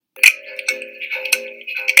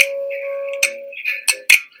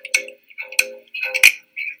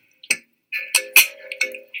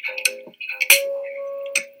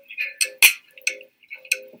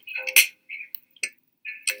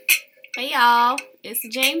y'all. It's the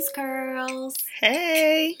James Curls.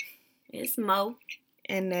 Hey. It's Mo.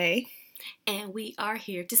 And Nay. And we are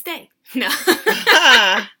here to stay. No.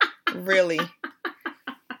 Really?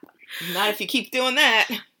 Not if you keep doing that.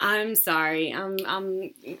 I'm sorry. I'm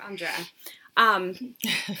dry.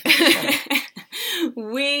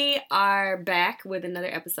 We are back with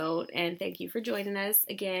another episode, and thank you for joining us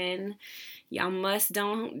again. Y'all must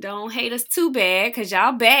don't hate us too bad, because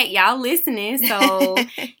y'all back, y'all listening. So,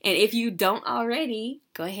 and if you don't already,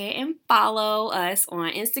 go ahead and follow us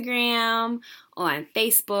on Instagram, on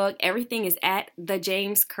Facebook. Everything is at The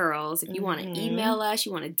James Curls. If you want to email us,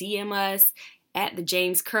 you want to DM us, at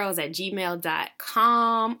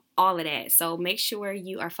thejamescurls@gmail.com, all of that. So make sure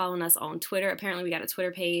you are following us on Twitter. Apparently we got a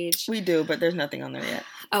Twitter page. We do, but there's nothing on there yet.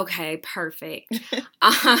 Okay, perfect.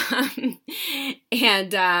 So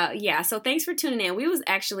thanks for tuning in. We was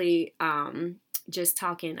actually just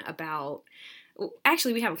talking about,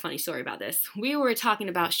 actually we have a funny story about this. We were talking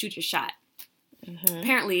about Shoot Your Shot. Mm-hmm.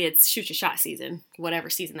 Apparently it's Shoot Your Shot season, whatever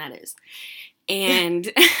season that is. And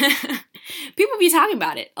people be talking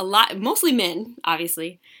about it a lot, mostly men,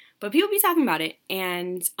 obviously, but people be talking about it,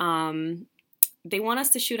 and they want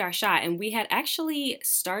us to shoot our shot. And we had actually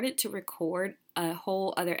started to record a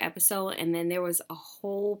whole other episode, and then there was a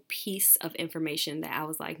whole piece of information that I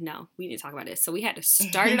was like, no, we need to talk about this. So we had to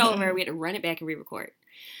start it over. We had to run it back and re-record.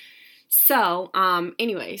 So,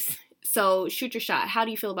 anyways, so Shoot Your Shot. How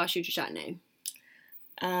do you feel about Shoot Your Shot, Nay?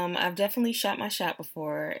 I've definitely shot my shot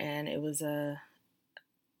before, and it was a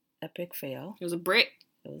epic fail. It was a brick.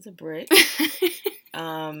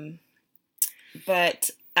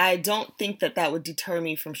 But I don't think that would deter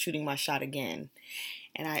me from shooting my shot again.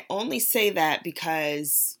 And I only say that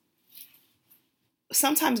because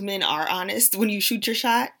sometimes men are honest when you shoot your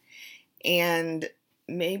shot, and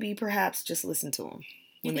maybe perhaps just listen to them.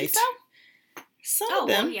 You think so? Some of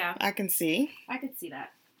them, well, yeah. I can see. I could see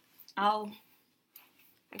that.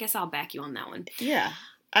 I guess I'll back you on that one. Yeah.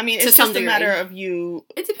 I mean, it's just a matter of you.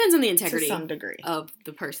 It depends on the integrity to some degree of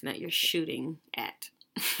the person that you're shooting at.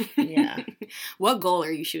 Yeah. What goal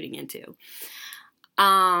are you shooting into?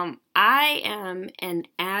 I am an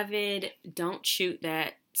avid don't shoot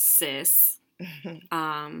that sis.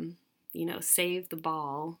 Save the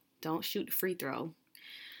ball. Don't shoot the free throw.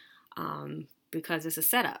 Because it's a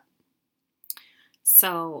setup.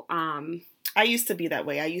 So, I used to be that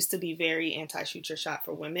way. I used to be very anti-shoot your shot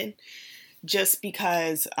for women, just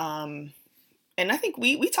because, and I think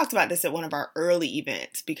we talked about this at one of our early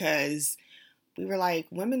events, because we were like,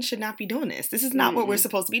 women should not be doing this. This is not what we're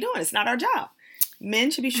supposed to be doing. It's not our job.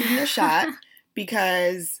 Men should be shooting their shot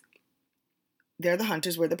because they're the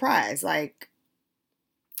hunters, we're the prize. And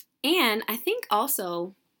I think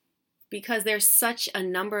also because there's such a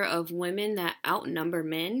number of women that outnumber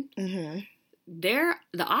men, the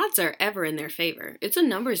odds are ever in their favor. It's a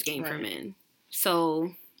numbers game for men.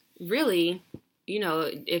 So really,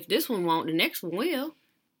 if this one won't, the next one will.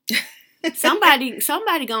 Somebody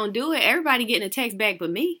gonna do it. Everybody getting a text back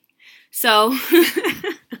but me. So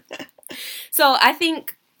I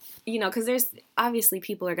think, because there's obviously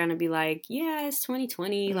people are gonna be like, yeah, it's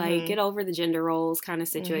 2020, like get over the gender roles kind of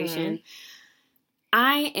situation.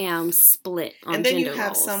 I am split on gender roles. And then you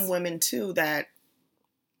have some women too that,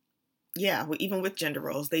 yeah, even with gender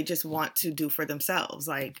roles, they just want to do for themselves,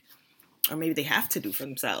 or maybe they have to do for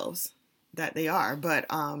themselves, that they are.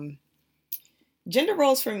 But gender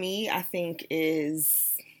roles for me, I think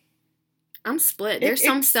I'm split. There's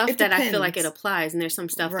some stuff that I feel like it applies, and there's some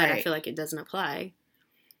stuff that I feel like it doesn't apply.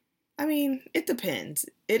 I mean, it depends.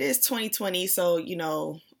 It is 2020, so,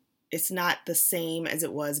 it's not the same as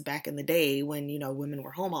it was back in the day when, women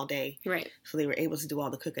were home all day. Right. So they were able to do all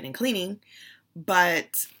the cooking and cleaning.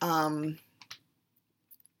 But I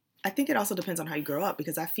think it also depends on how you grow up,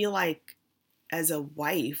 because I feel like as a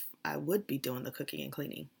wife, I would be doing the cooking and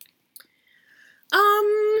cleaning.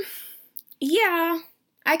 Yeah,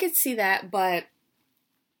 I could see that, but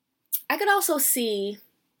I could also see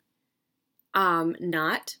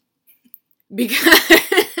not, because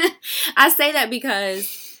I say that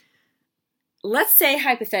because let's say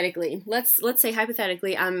hypothetically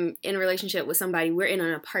I'm in a relationship with somebody, we're in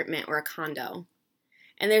an apartment or a condo,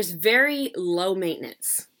 and there's very low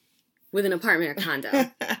maintenance with an apartment or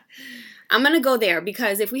condo. I'm going to go there,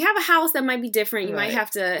 because if we have a house that might be different, you might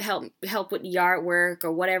have to help with yard work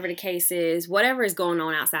or whatever the case is, whatever is going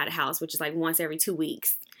on outside the house, which is like once every 2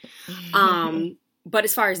 weeks. But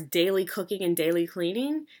as far as daily cooking and daily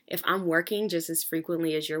cleaning, if I'm working just as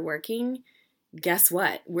frequently as you're working, guess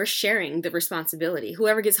what? We're sharing the responsibility.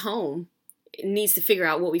 Whoever gets home needs to figure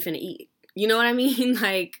out what we finna eat. You know what I mean?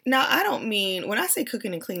 Like, now, I don't mean, when I say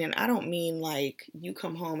cooking and cleaning, I don't mean like you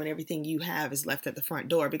come home and everything you have is left at the front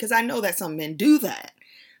door, because I know that some men do that.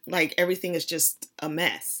 Like, everything is just a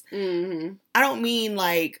mess. mm-hmm. I don't mean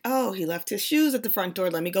like, oh, he left his shoes at the front door,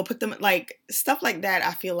 let me go put them, like, stuff like that.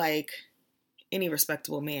 I feel like any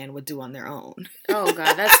respectable man would do on their own. Oh,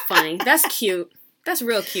 God, that's funny. That's cute. That's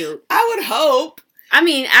real cute. I would hope. I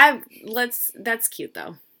mean, that's cute,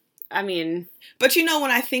 though. I mean, but you know,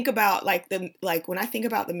 when I think about when I think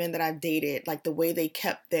about the men that I've dated, like the way they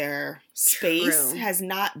kept their space has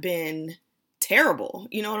not been terrible.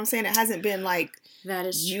 You know what I'm saying? It hasn't been like, that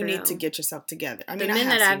is you true. need to get yourself together. I mean, the men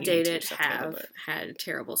that I've dated have had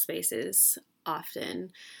terrible spaces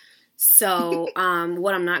often. So,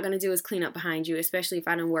 what I'm not going to do is clean up behind you, especially if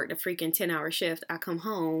I done worked a freaking 10-hour shift. I come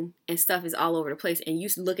home and stuff is all over the place and you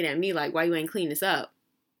looking at me like, why you ain't clean this up?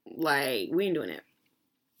 Like, we ain't doing it.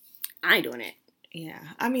 I ain't doing it. Yeah.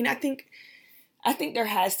 I mean, I think there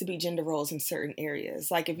has to be gender roles in certain areas.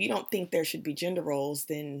 Like, if you don't think there should be gender roles,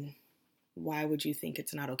 then why would you think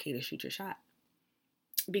it's not okay to shoot your shot?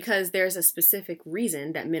 Because there's a specific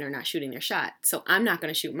reason that men are not shooting their shot. So I'm not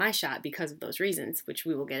going to shoot my shot because of those reasons, which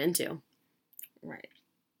we will get into. Right.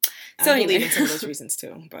 So I believe in some of those reasons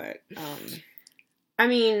too, but I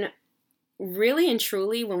mean, really and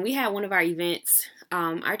truly, when we had one of our events,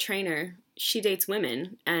 our trainer, she dates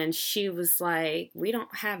women, and she was like, we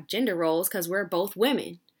don't have gender roles because we're both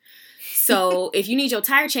women. So if you need your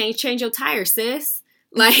tire changed, change your tire, sis.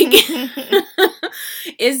 Like,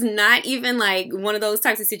 it's not even like one of those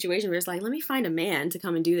types of situations where it's like, let me find a man to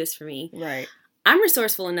come and do this for me. Right. I'm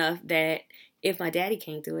resourceful enough that if my daddy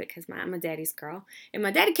can't do it, because I'm a daddy's girl, if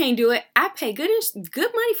my daddy can't do it, I pay good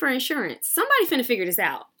money for insurance. Somebody finna figure this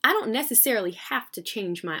out. I don't necessarily have to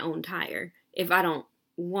change my own tire if I don't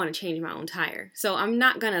want to change my own tire. So I'm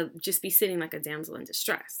not going to just be sitting like a damsel in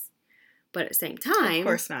distress. But at the same time... Of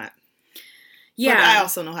course not. Yeah. But I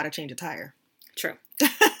also know how to change a tire. True.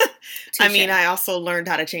 I mean, I also learned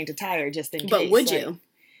how to change a tire just in case. But would you?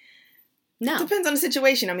 No. It depends on the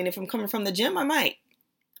situation. I mean, if I'm coming from the gym, I might.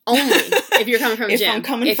 Only if you're coming from the gym. If I'm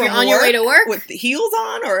coming if from you're on your way to work with the heels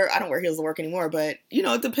on, or I don't wear heels to work anymore, but you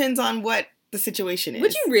know, it depends on what the situation is.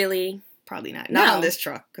 Would you really? Probably not. Not on this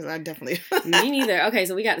truck, because I definitely... Me neither. Okay,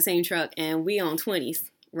 so we got the same truck, and we on 20s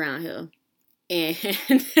around here.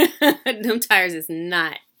 And them tires is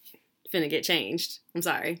not finna get changed. I'm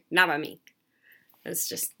sorry. Not by me. It's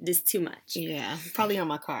just too much. Yeah, probably on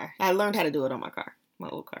my car. I learned how to do it on my car, my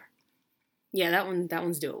old car. Yeah, that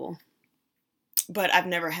one's doable. But I've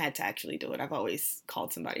never had to actually do it. I've always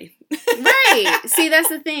called somebody. Right. See, that's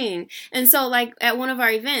the thing. And so, like, at one of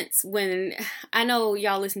our events, when I know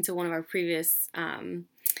y'all listened to one of our previous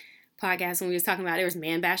podcasts when we was talking about there was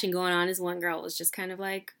man bashing going on. This one girl was just kind of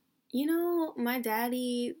like, you know, my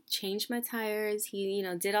daddy changed my tires. He, you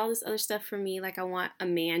know, did all this other stuff for me. Like, I want a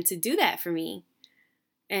man to do that for me.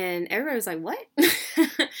 And everybody was like, what?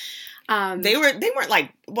 They weren't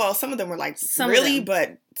like, well, some of them were like, really?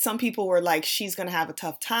 But some people were like, she's going to have a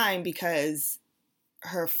tough time because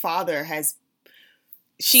her father has,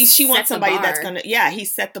 she wants somebody that's going to, he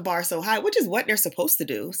set the bar so high, which is what they're supposed to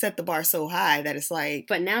do. Set the bar so high that it's like.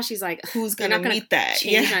 But now she's like, who's going to meet that?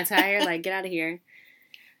 Change my tire? Like, get out of here.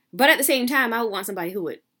 But at the same time, I would want somebody who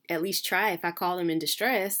would at least try if I call them in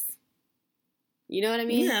distress. You know what I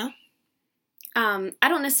mean? Yeah. I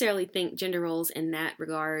don't necessarily think gender roles in that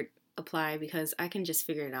regard apply because I can just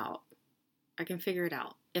figure it out. I can figure it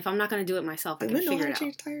out. If I'm not going to do it myself, I can figure it out.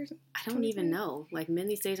 Change tires? I don't even know. Like, men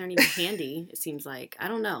these days aren't even handy, it seems like. I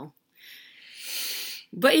don't know.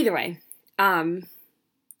 But either way, I'm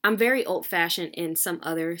very old-fashioned in some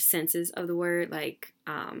other senses of the word, like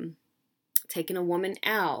taking a woman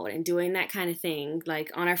out and doing that kind of thing.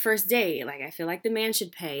 Like, on our first date, like, I feel like the man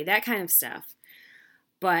should pay, that kind of stuff.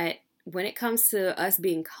 But when it comes to us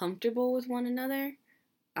being comfortable with one another,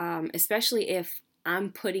 especially if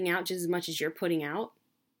I'm putting out just as much as you're putting out,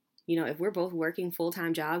 you know, if we're both working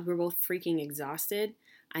full-time jobs, we're both freaking exhausted,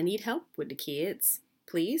 I need help with the kids,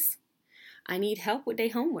 please. I need help with their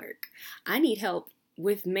homework. I need help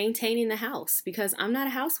with maintaining the house because I'm not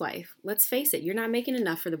a housewife. Let's face it, you're not making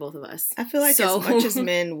enough for the both of us. I feel like as much as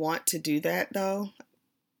men want to do that, though,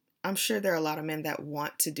 I'm sure there are a lot of men that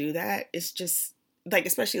want to do that. It's just, like,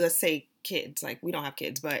 especially, let's say, kids. Like, we don't have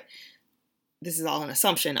kids, but this is all an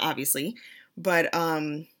assumption, obviously. But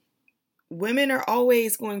women are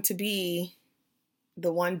always going to be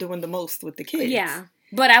the one doing the most with the kids. Yeah,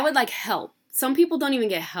 but I would like help. Some people don't even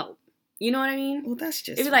get help. You know what I mean? Well, that's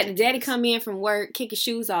just... It'd be like the daddy come in from work, kick his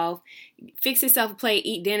shoes off, fix himself a plate,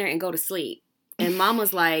 eat dinner, and go to sleep. And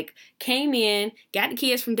mama's like, came in, got the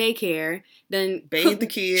kids from daycare, then bathed the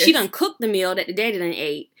kids. She done cooked the meal that the daddy done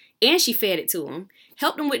ate, and she fed it to them,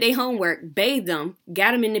 helped them with their homework, bathed them,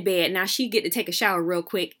 got them in the bed. Now she get to take a shower real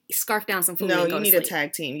quick, scarf down some food, no, and go you need to a sleep.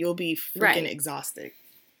 tag team. You'll be freaking exhausted.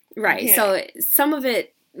 Right. Yeah. So some of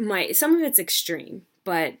it's extreme,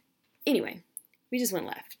 but anyway, we just went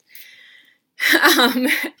left.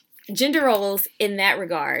 Gender roles in that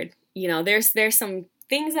regard, you know, there's some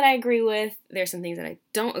things that I agree with. There's some things that I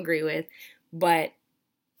don't agree with, but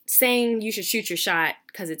saying you should shoot your shot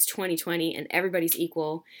because it's 2020 and everybody's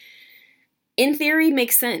equal, in theory,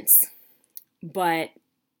 makes sense, but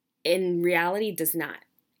in reality, does not.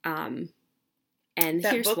 And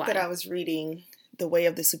that here's book why. that I was reading, The Way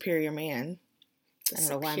of the Superior Man. I don't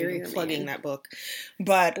know why I'm even plugging that book,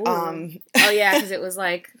 but oh yeah, because it was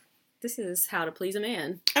like, this is how to please a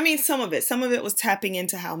man. I mean, some of it was tapping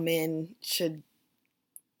into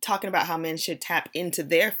talking about how men should tap into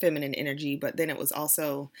their feminine energy, but then it was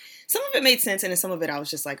also, some of it made sense, and then some of it I was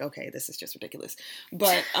just like, okay, this is just ridiculous.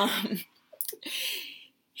 But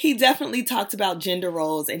he definitely talked about gender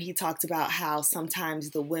roles, and he talked about how sometimes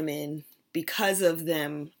the women, because of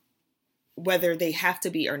them, whether they have to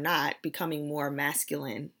be or not, becoming more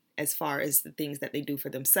masculine as far as the things that they do for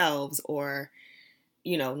themselves, or,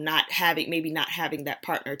 you know, not having that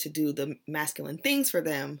partner to do the masculine things for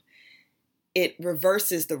them, it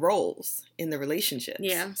reverses the roles in the relationships.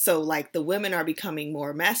 Yeah. So like the women are becoming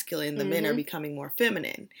more masculine, the men are becoming more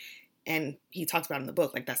feminine. And he talks about in the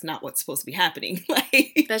book, like, that's not what's supposed to be happening.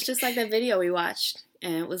 Like, that's just like that video we watched.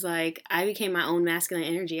 And it was like, I became my own masculine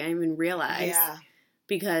energy. I didn't even realize. Yeah.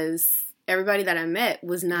 Because everybody that I met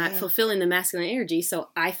was not fulfilling the masculine energy. So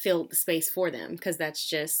I filled the space for them. Because that's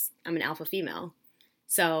just, I'm an alpha female.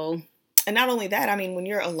 So. And not only that, I mean, when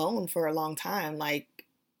you're alone for a long time, like,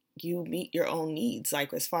 you meet your own needs.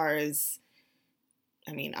 Like, as far as,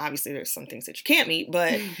 I mean, obviously there's some things that you can't meet,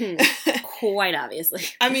 but quite obviously.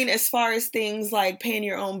 I mean, as far as things like paying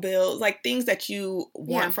your own bills, like things that you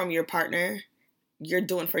want from your partner, you're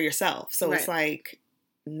doing for yourself. So it's like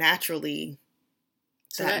naturally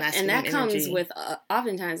that masculine and that energy. comes with,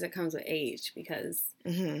 oftentimes it comes with age, because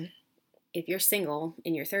if you're single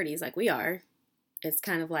in your 30s like we are, it's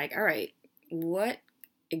kind of like, all right, what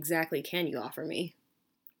exactly can you offer me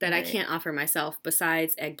that I can't offer myself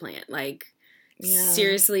besides eggplant? Like,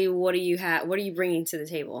 seriously, what do you have? What are you bringing to the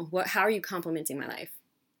table? How are you complimenting my life?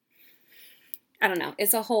 I don't know.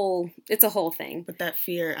 It's a whole thing. But that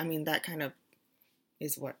fear, I mean, that kind of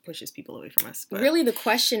is what pushes people away from us. But. Really, the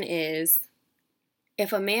question is,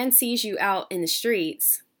 if a man sees you out in the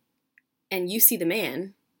streets and you see the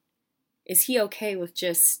man, is he okay with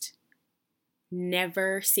just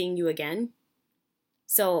never seeing you again?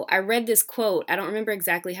 So I read this quote. I don't remember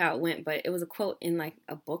exactly how it went, but it was a quote in like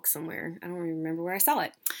a book somewhere. I don't even remember where I saw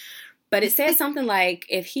it. But it said something like,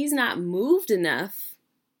 if he's not moved enough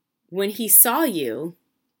when he saw you,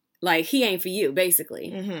 like, he ain't for you,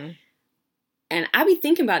 basically. And I be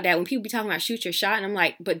thinking about that when people be talking about shoot your shot. And I'm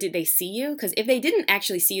like, but did they see you? Because if they didn't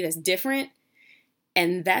actually see you, that's different.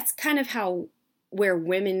 And that's kind of where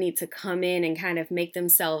women need to come in and kind of make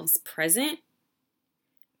themselves present.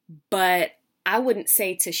 But I wouldn't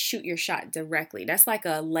say to shoot your shot directly. That's like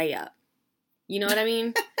a layup. You know what I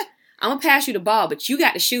mean? I'm going to pass you the ball, but you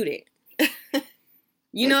got to shoot it.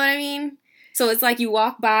 You know what I mean? So it's like you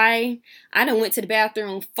walk by. I done went to the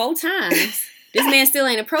bathroom 4 times. This man still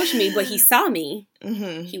ain't approached me, but he saw me.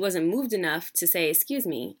 He wasn't moved enough to say, excuse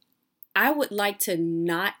me, I would like to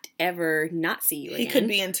not ever not see you again. He could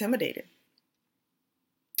be intimidated.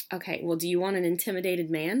 Okay, well, do you want an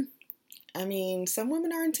intimidated man? I mean, some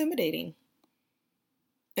women are intimidating.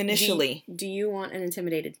 Initially. Do you want an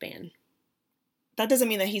intimidated man? That doesn't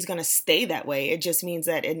mean that he's going to stay that way. It just means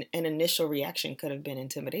that an initial reaction could have been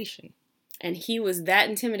intimidation. And he was that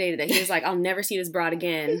intimidated that he was like, I'll never see this broad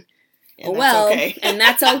again. And and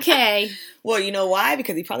that's okay. Well, you know why?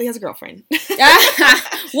 Because he probably has a girlfriend.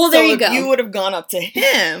 Well, there you go. You would have gone up to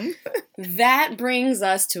him. That brings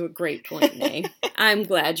us to a great point, Nay. I'm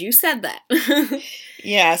glad you said that.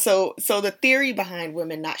 Yeah, so the theory behind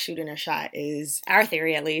women not shooting a shot is... Our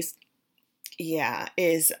theory, at least. Yeah,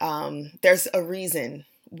 is there's a reason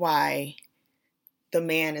why the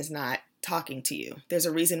man is not talking to you. There's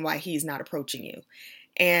a reason why he's not approaching you.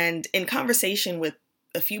 And in conversation with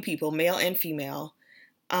a few people, male and female,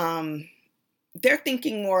 they're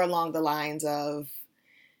thinking more along the lines of,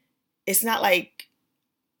 it's not like,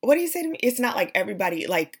 what do you say to me? It's not like everybody,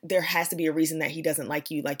 like, there has to be a reason that he doesn't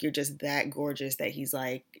like you. Like, you're just that gorgeous that he's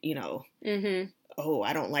like, you know, oh,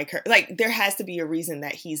 I don't like her. Like, there has to be a reason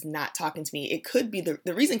that he's not talking to me. It could be, the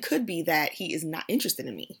reason could be that he is not interested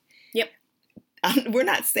in me. Yep. we're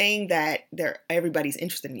not saying that everybody's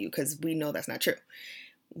interested in you, because we know that's not true.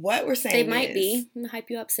 What we're saying They might be. I'm gonna hype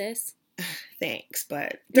you up, sis. Thanks,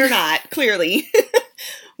 but they're not, clearly.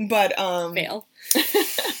 But Fail.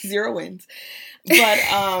 0 wins. But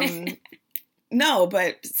no,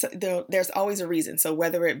 but there's always a reason. So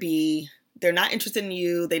whether it be they're not interested in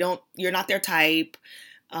you, you're not their type,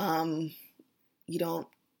 you don't,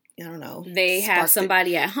 I don't know. They have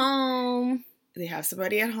somebody at home. They have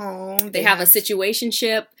somebody at home. They have a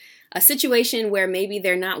situationship, a situation where maybe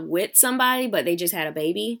they're not with somebody, but they just had a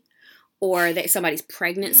baby. Or that somebody's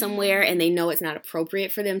pregnant somewhere and they know it's not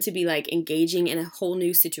appropriate for them to be like engaging in a whole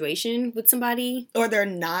new situation with somebody. Or they're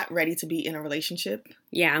not ready to be in a relationship.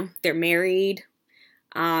 Yeah, they're married.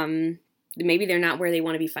 Maybe they're not where they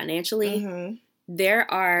want to be financially.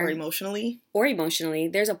 Mm-hmm. Or emotionally.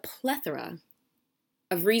 There's a plethora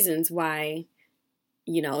of reasons why,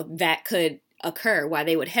 that could occur, why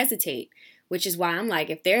they would hesitate. Which is why I'm like,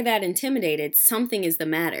 if they're that intimidated, something is the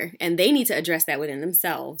matter. And they need to address that within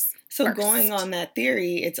themselves. So first. Going on that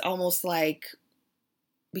theory, it's almost like,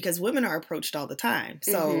 because women are approached all the time.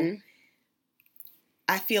 So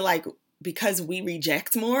I feel like because we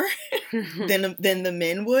reject more than the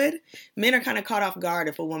men would, men are kind of caught off guard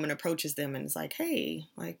if a woman approaches them and it's like, hey,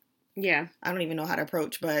 like, yeah, I don't even know how to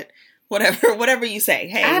approach, but whatever you say.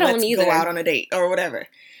 Hey, let's go out on a date or whatever.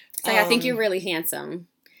 It's like, I think you're really handsome.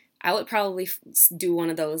 I would probably do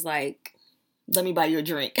one of those, like, let me buy you a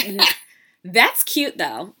drink. That's cute,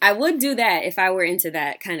 though. I would do that if I were into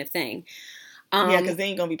that kind of thing. Yeah, because then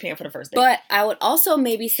you're going to be paying for the first date. But I would also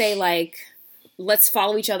maybe say, like, let's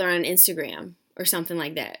follow each other on Instagram or something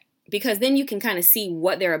like that. Because then you can kind of see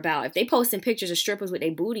what they're about. If they posting pictures of strippers with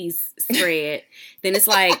their booties spread, then it's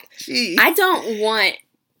like, I don't want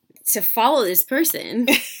to follow this person.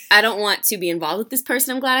 I don't want to be involved with this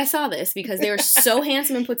person. I'm glad I saw this because they were so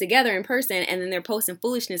handsome and put together in person, and then they're posting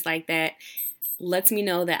foolishness like that. Lets me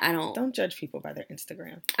know that I don't judge people by their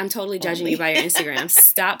Instagram. I'm totally judging you by your Instagram.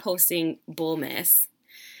 Stop posting bull mess.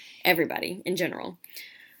 Everybody in general.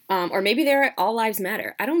 Or maybe they're all lives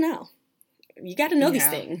matter. I don't know. You got to know these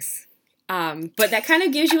things. But that kind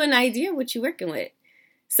of gives you an idea of what you're working with.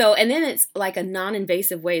 So, and then it's like a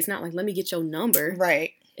non-invasive way. It's not like, let me get your number.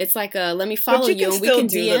 Right. It's like let me follow you and we can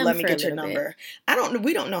DM let me get your number.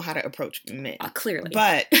 We don't know how to approach men. Clearly.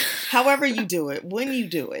 But however you do it, when you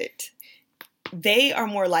do it, they are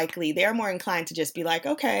more inclined to just be like,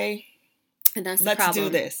 okay, and that's let's do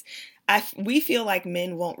this. We feel like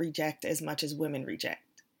men won't reject as much as women reject.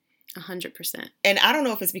 100%. And I don't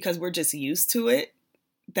know if it's because we're just used to it,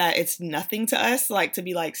 that it's nothing to us, like to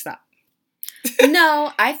be like, stop.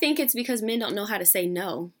 No, I think it's because men don't know how to say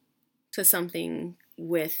no to something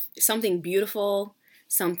beautiful,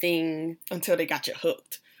 something. Until they got you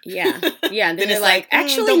hooked. Yeah. Yeah. Then they're like,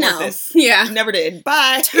 actually, don't no. Want this. Yeah. Never did.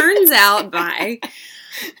 Bye. Turns out, bye.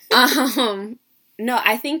 No,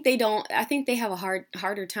 I think they don't. I think they have a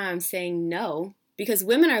harder time saying no because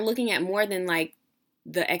women are looking at more than like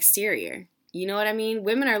the exterior. You know what I mean?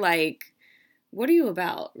 Women are like, what are you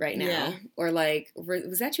about right now? Yeah. Or like,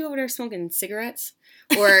 was that you over there smoking cigarettes?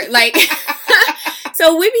 Or like,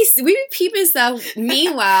 so we be peeping stuff.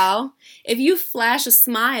 Meanwhile, if you flash a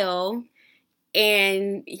smile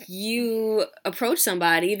and you approach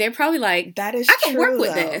somebody, they're probably like, that is I can true, work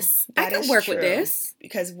with though. this. That I can work with this.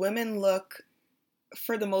 Because women look,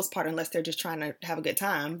 for the most part, unless they're just trying to have a good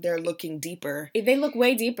time, they're looking deeper. They look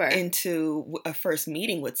way deeper into a first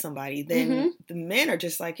meeting with somebody. Then the men are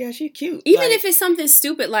just like, yeah, she's cute. Even if it's something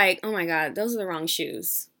stupid like, oh my God, those are the wrong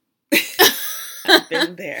shoes. I've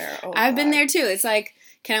been there. I've been there too. It's like,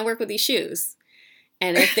 can I work with these shoes?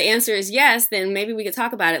 And if the answer is yes, then maybe we could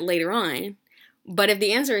talk about it later on. But if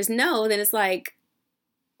the answer is no, then it's like,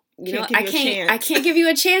 I can't give you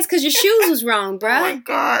a chance because your shoes was wrong, bruh. Oh my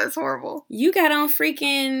God, it's horrible. You got on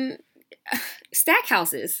freaking stack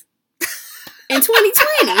houses in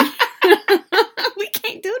 2020. We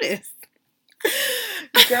can't do this.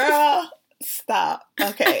 Girl, stop.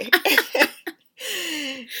 Okay.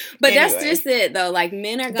 But anyway, that's just it, though. Like,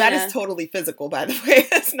 men are gonna... That is totally physical, by the way.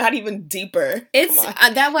 That's not even deeper. It's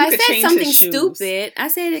that why I said something stupid. I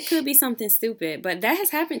said it could be something stupid, but that has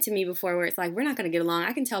happened to me before where it's like, we're not going to get along.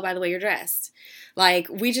 I can tell by the way you're dressed. Like,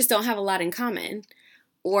 we just don't have a lot in common.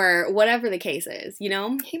 Or whatever the case is, you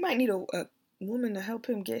know? He might need a woman to help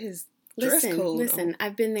him get his dress code. Listen,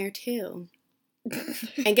 I've been there too.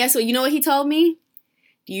 And guess what? You know what he told me?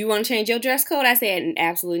 Do you want to change your dress code? I said,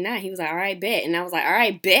 absolutely not. He was like, all right, bet. And I was like, all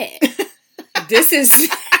right, bet. This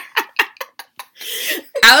is...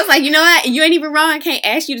 I was like, you know what? You ain't even wrong. I can't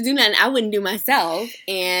ask you to do nothing I wouldn't do myself.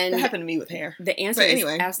 And that happened to me with hair. The answer is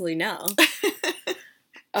absolutely no.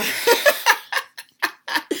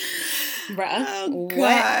 Bruh, Oh,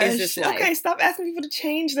 what is this life? Okay, stop asking people to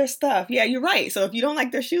change their stuff. Yeah, you're right. So if you don't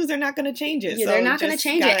like their shoes, they're not going to change it. Yeah, so they're not going to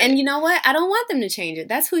change it. And you know what? I don't want them to change it.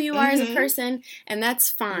 That's who you are as a person, and that's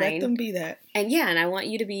fine. Let them be that. And yeah, and I want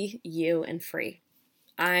you to be you and free.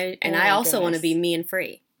 I also want to be me and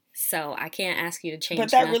free. So I can't ask you to change.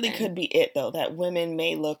 But that really could be it, though. That women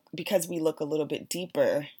may look, because we look a little bit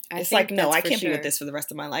deeper. It's like, no, I can't be with this for the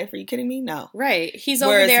rest of my life. Are you kidding me? No. Right. He's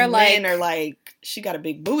over there like... men are like, she got a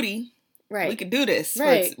big booty. Right. We could do this.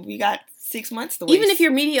 Right. We got 6 months to wait. Even if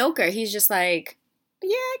you're mediocre, he's just like, yeah,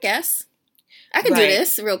 I guess. I can do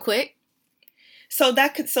this real quick. So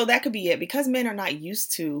that could be it. Because men are not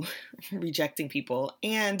used to rejecting people,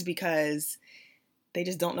 and because they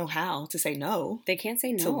just don't know how to say no. They can't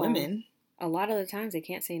say no to women. A lot of the times they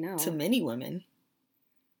can't say no. To many women.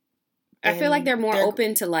 I feel like they're more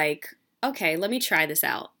open to like, okay, let me try this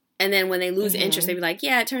out. And then when they lose interest, they be like,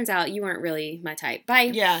 yeah, it turns out you weren't really my type.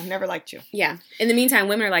 Bye. Yeah, never liked you. Yeah. In the meantime,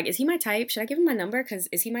 women are like, is he my type? Should I give him my number? Because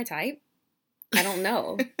is he my type? I don't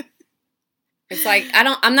know. It's like,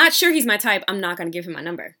 I'm not sure he's my type. I'm not going to give him my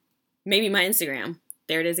number. Maybe my Instagram.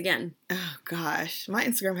 There it is again. Oh, gosh. My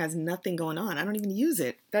Instagram has nothing going on. I don't even use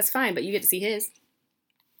it. That's fine, but you get to see his.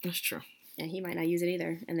 That's true. And he might not use it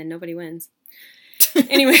either. And then nobody wins.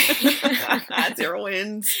 Anyway. 0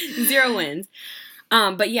 wins. 0 wins.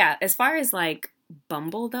 But yeah, as far as like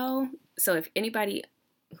Bumble though, so if anybody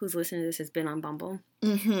who's listening to this has been on Bumble,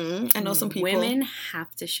 I know some people. Women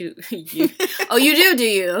have to shoot you. Oh, you do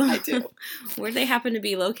you? I do. Where they happen to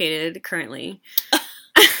be located currently.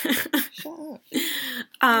 Shut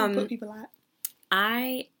up. Put people out.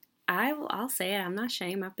 I'll say it. I'm not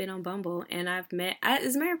ashamed. I've been on Bumble and I've met.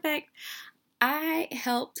 As a matter of fact, I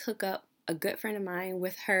helped hook up a good friend of mine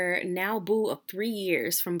with her now boo of 3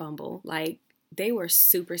 years from Bumble. Like, they were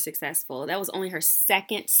super successful. That was only her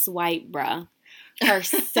second swipe, bruh. Her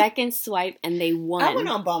second swipe, and they won. I went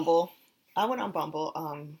on Bumble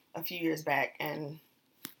a few years back, and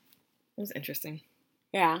it was interesting.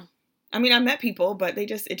 Yeah. I mean, I met people, but it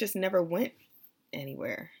just never went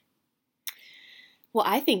anywhere. Well,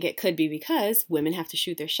 I think it could be because women have to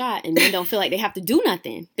shoot their shot and men don't feel like they have to do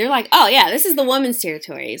nothing. They're like, oh, yeah, this is the woman's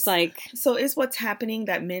territory. It's like... So is what's happening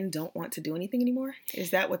that men don't want to do anything anymore?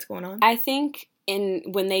 Is that what's going on? I think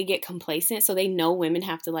when they get complacent, so they know women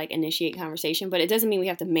have to, like, initiate conversation, but it doesn't mean we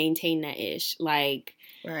have to maintain that ish. Like,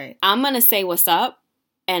 right. I'm going to say what's up,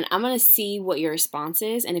 and I'm going to see what your response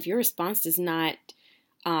is. And if your response does not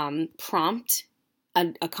prompt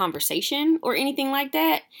a conversation or anything like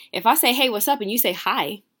that, if I say, hey, what's up, and you say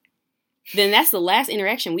hi, then that's the last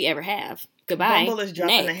interaction we ever have. Goodbye. Bumble is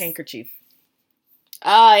dropping the handkerchief.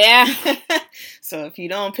 Oh, yeah. So if you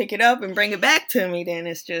don't pick it up and bring it back to me, then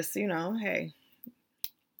it's just, hey.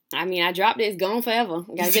 I mean, I dropped it. It's gone forever.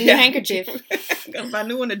 I gotta get a new handkerchief. Gotta find a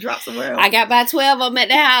new one to drop somewhere else. I got about 12 of them at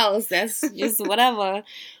the house. That's just whatever.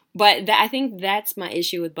 But I think that's my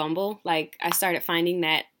issue with Bumble. Like, I started finding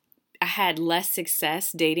that I had less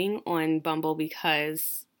success dating on Bumble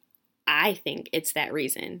because I think it's that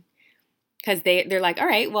reason. Because they're like, all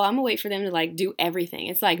right, well, I'm going to wait for them to, like, do everything.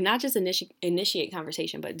 It's like, not just initiate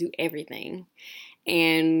conversation, but do everything.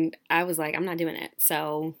 And I was like, I'm not doing it.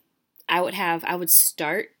 So I would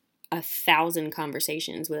start 1,000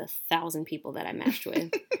 conversations with 1,000 people that I matched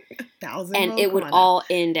with. 1,000? And it would all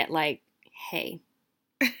end at, like, hey.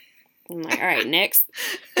 I'm like, all right, next.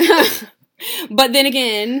 But then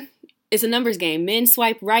again... It's a numbers game. Men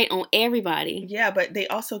swipe right on everybody. Yeah, but they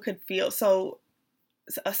also could feel so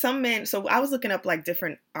some men. So I was looking up like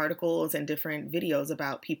different articles and different videos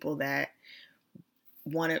about people that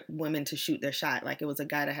wanted women to shoot their shot. Like, it was a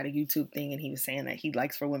guy that had a YouTube thing, and he was saying that he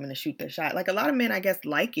likes for women to shoot their shot. Like, a lot of men, I guess,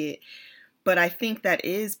 like it, but I think that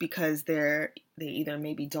is because they either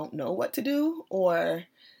maybe don't know what to do, or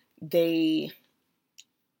they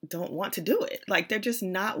don't want to do it. Like, they're just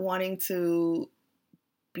not wanting to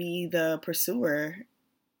be the pursuer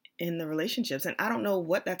in the relationships. And I don't know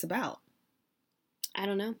what that's about. I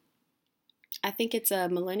don't know. I think it's a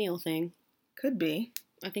millennial thing. Could be.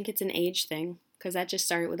 I think it's an age thing. Because that just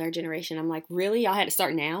started with our generation. I'm like, really? Y'all had to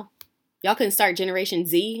start now? Y'all couldn't start Generation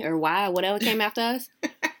Z or Y or whatever came after us?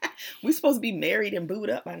 We're supposed to be married and booed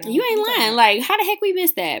up by now. You ain't lying. Like, how the heck we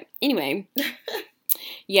missed that? Anyway.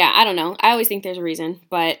 Yeah, I don't know. I always think there's a reason.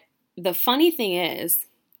 But the funny thing is,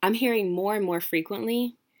 I'm hearing more and more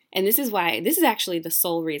frequently, and this is actually the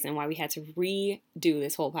sole reason why we had to redo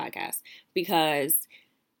this whole podcast, because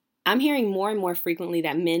I'm hearing more and more frequently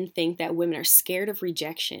that men think that women are scared of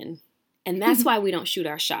rejection, and that's why we don't shoot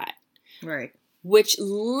our shot. Right. Which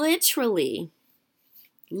literally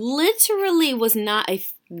was not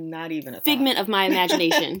Not even a thought. figment of my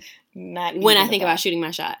imagination. Not when even I think a about thought. shooting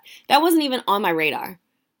my shot. That wasn't even on my radar.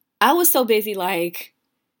 I was so busy, like,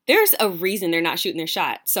 there's a reason they're not shooting their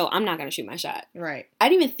shot, so I'm not going to shoot my shot. Right. I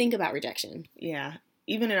didn't even think about rejection. Yeah.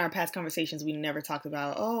 Even in our past conversations, we never talked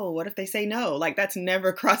about, oh, what if they say no? Like, that's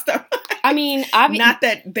never crossed our mind. I mean, not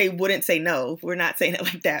that they wouldn't say no. We're not saying it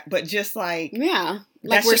like that. But just like, yeah.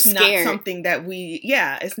 Like, that's we're just scared. not something that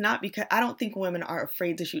it's not because, I don't think women are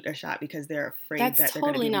afraid to shoot their shot because they're afraid that they're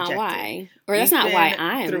going to be rejected. That's totally not why. Or that's not why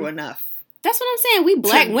I'm. Through enough. That's what I'm saying. We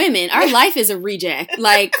black women, our life is a reject.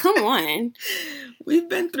 Like, come on. We've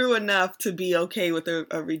been through enough to be okay with a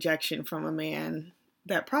rejection from a man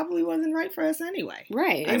that probably wasn't right for us anyway.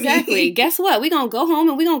 Right, exactly. Guess what? We're going to go home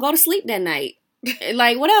and we're going to go to sleep that night.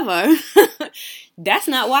 Like, whatever. That's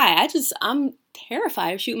not why. I'm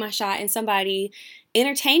terrified of shooting my shot and somebody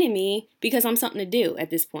entertaining me because I'm something to do at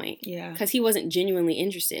this point. Yeah. Because he wasn't genuinely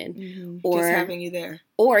interested. Mm-hmm. Or just having you there.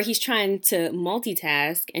 Or he's trying to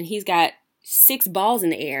multitask and he's got 6 balls in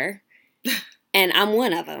the air and I'm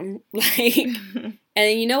one of them. Like,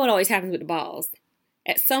 and you know what always happens with the balls?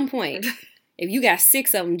 At some point, if you got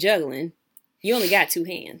 6 of them juggling, you only got 2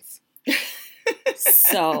 hands.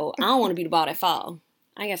 So I don't want to be the ball that fall.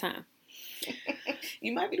 I ain't got time.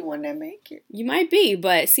 You might be the one that make it. You might be,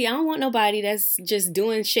 but see, I don't want nobody that's just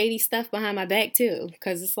doing shady stuff behind my back too.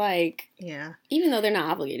 Because it's like, yeah, even though they're not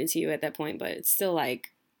obligated to you at that point, but it's still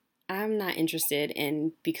like, I'm not interested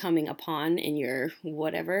in becoming a pawn in your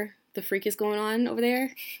whatever the freak is going on over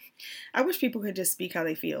there. I wish people could just speak how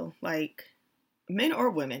they feel, like men or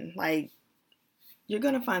women. Like, you're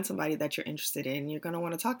going to find somebody that you're interested in. You're going to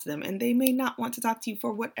want to talk to them. And they may not want to talk to you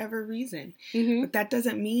for whatever reason. Mm-hmm. But that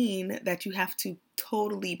doesn't mean that you have to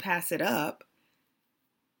totally pass it up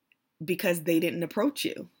because they didn't approach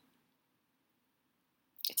you.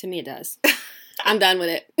 To me, it does. I'm done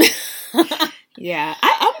with it. Yeah.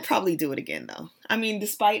 I would probably do it again, though. I mean,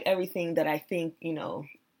 despite everything that I think,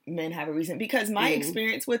 men have a reason. Because my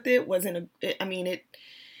experience with it wasn't it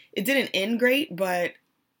didn't end great, but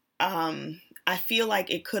I feel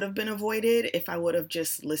like it could have been avoided if I would have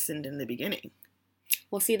just listened in the beginning.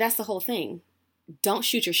 Well, see, that's the whole thing. Don't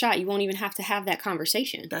shoot your shot. You won't even have to have that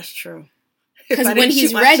conversation. That's true. Because when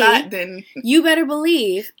he's ready, then you better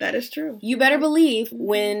believe. That is true. You better believe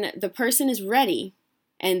when the person is ready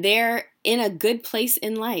and they're in a good place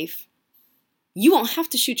in life, you won't have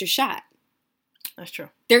to shoot your shot. That's true.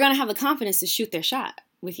 They're going to have the confidence to shoot their shot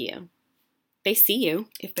with you. They see you.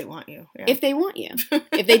 If they want you. Yeah. If they want you.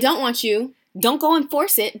 If they don't want you, don't go and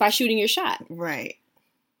force it by shooting your shot. Right.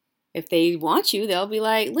 If they want you, they'll be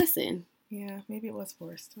like, listen. Yeah, maybe it was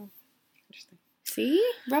forced. Oh, interesting. See?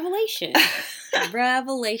 Revelation.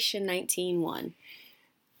 Revelation 19:1.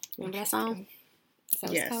 Remember that song? Is that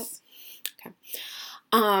what it's called?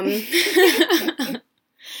 Okay.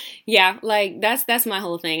 Yeah, like that's my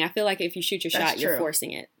whole thing. I feel like if you shoot your shot, you're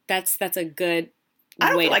forcing it. That's a good I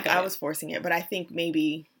don't way feel to like put I it. was forcing it, but I think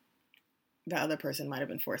maybe the other person might have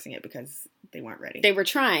been forcing it because they weren't ready. They were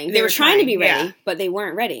trying. They were trying to be ready, but they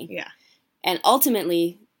weren't ready. Yeah. And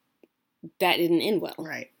ultimately, that didn't end well.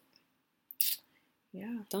 Right.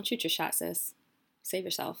 Yeah. Don't shoot your shot, sis. Save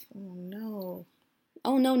yourself. Oh, no.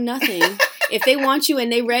 Oh, no, nothing. If they want you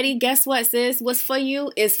and they ready, guess what, sis? What's for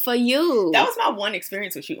you is for you. That was my one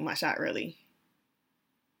experience with shooting my shot, really.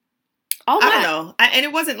 I don't know. And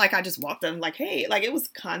it wasn't like I just walked up and like, hey, like it was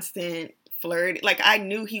constant flirt. Like I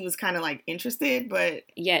knew he was kind of like interested, but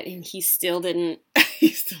yet he still didn't. He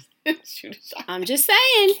still didn't shoot a shot. I'm just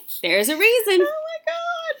saying, there's a reason. Oh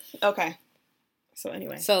my God. Okay. So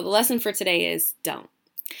anyway. So the lesson for today is don't.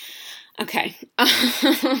 Okay.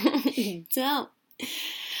 Don't.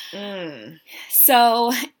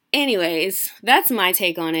 So anyways, that's my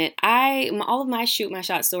take on it. All of my shoot my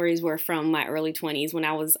shot stories were from my early 20s when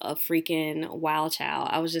I was a freaking wild child.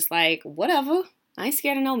 I was just like, whatever. I ain't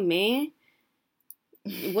scared of no man.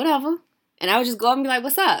 Whatever. And I would just go up and be like,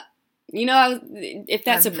 what's up? If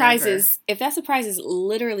that surprises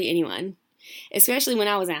literally anyone, especially when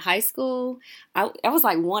I was in high school, I was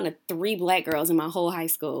like one of 3 black girls in my whole high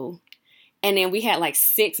school. And then we had like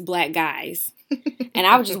 6 black guys. And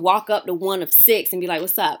I would just walk up to one of 6 and be like,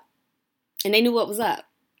 what's up? And they knew what was up.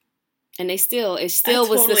 And it still was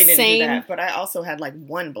the same. Didn't do that, but I also had like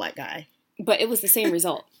 1 black guy. But it was the same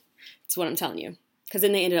result. That's what I'm telling you. Because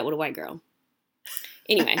then they ended up with a white girl.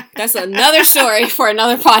 Anyway, that's another story for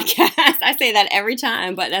another podcast. I say that every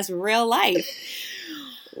time, but that's real life.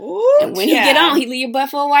 Ooh, and when he get on, he leave your butt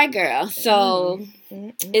for a white girl. So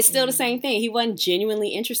it's still the same thing. He wasn't genuinely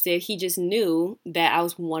interested. He just knew that I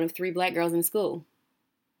was one of 3 black girls in school.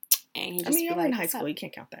 And he just you're in high school. You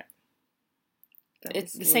can't count that.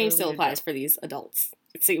 It's the same still applies for these adults,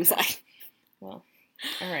 it seems like. Well,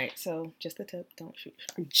 all right. So just the tip. Don't shoot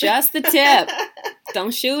a shot. Just the tip.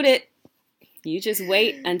 Don't shoot it. You just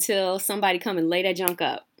wait until somebody come and lay that junk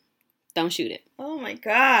up. Don't shoot it. Oh my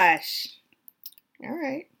gosh. All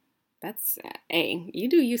right. That's, hey, you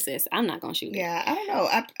do you, sis. I'm not going to shoot it. Yeah, I don't know.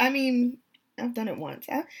 I mean, I've done it once.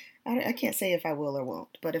 I can't say if I will or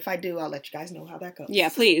won't, but if I do, I'll let you guys know how that goes. Yeah,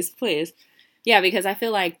 please. Yeah, because I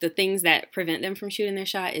feel like the things that prevent them from shooting their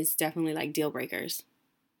shot is definitely like deal breakers.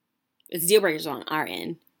 It's deal breakers on our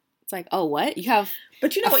end. It's like, oh, what? You have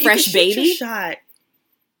but you know a what? fresh you can shoot baby? Your shot,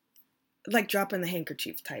 like dropping the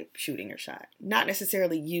handkerchief type shooting your shot. Not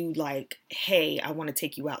necessarily you like, hey, I want to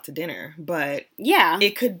take you out to dinner, but yeah,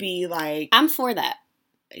 it could be like, I'm for that.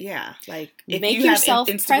 Yeah, like if Make you yourself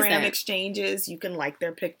have Instagram present. exchanges, you can like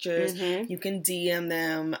their pictures, you can DM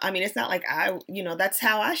them. I mean, it's not like that's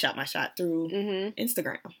how I shot my shot through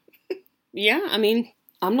Instagram. Yeah, I mean,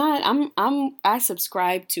 I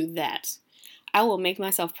subscribe to that. I will make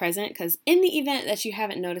myself present because in the event that you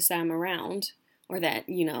haven't noticed that I'm around or that,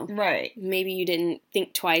 right, maybe you didn't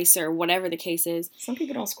think twice or whatever the case is. Some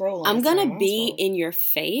people don't scroll on I'm going to be in your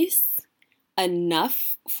face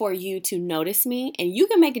enough for you to notice me, and you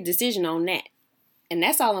can make a decision on that. And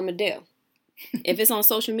that's all I'm going to do. If it's on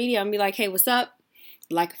social media, I'm going to be like, hey, what's up?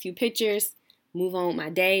 Like a few pictures, move on with my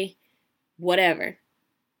day, whatever.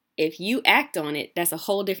 If you act on it, that's a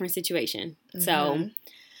whole different situation. So,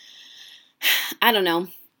 I don't know.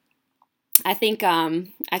 I think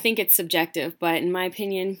it's subjective, but in my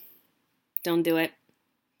opinion, don't do it.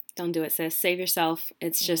 Don't do it, sis. Save yourself.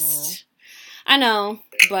 It's just, I know,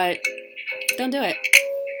 but don't do it.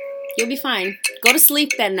 You'll be fine. Go to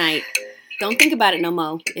sleep that night. Don't think about it no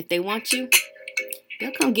more. If they want you,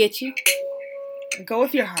 they'll come get you. Go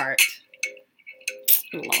with your heart.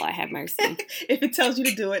 Lord have mercy. If it tells you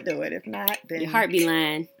to do it, do it. If not, then... Your heart be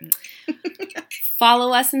lying.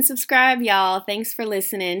 Follow us and subscribe, y'all. Thanks for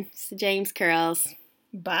listening. It's the James Curls.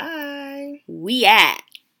 Bye. We at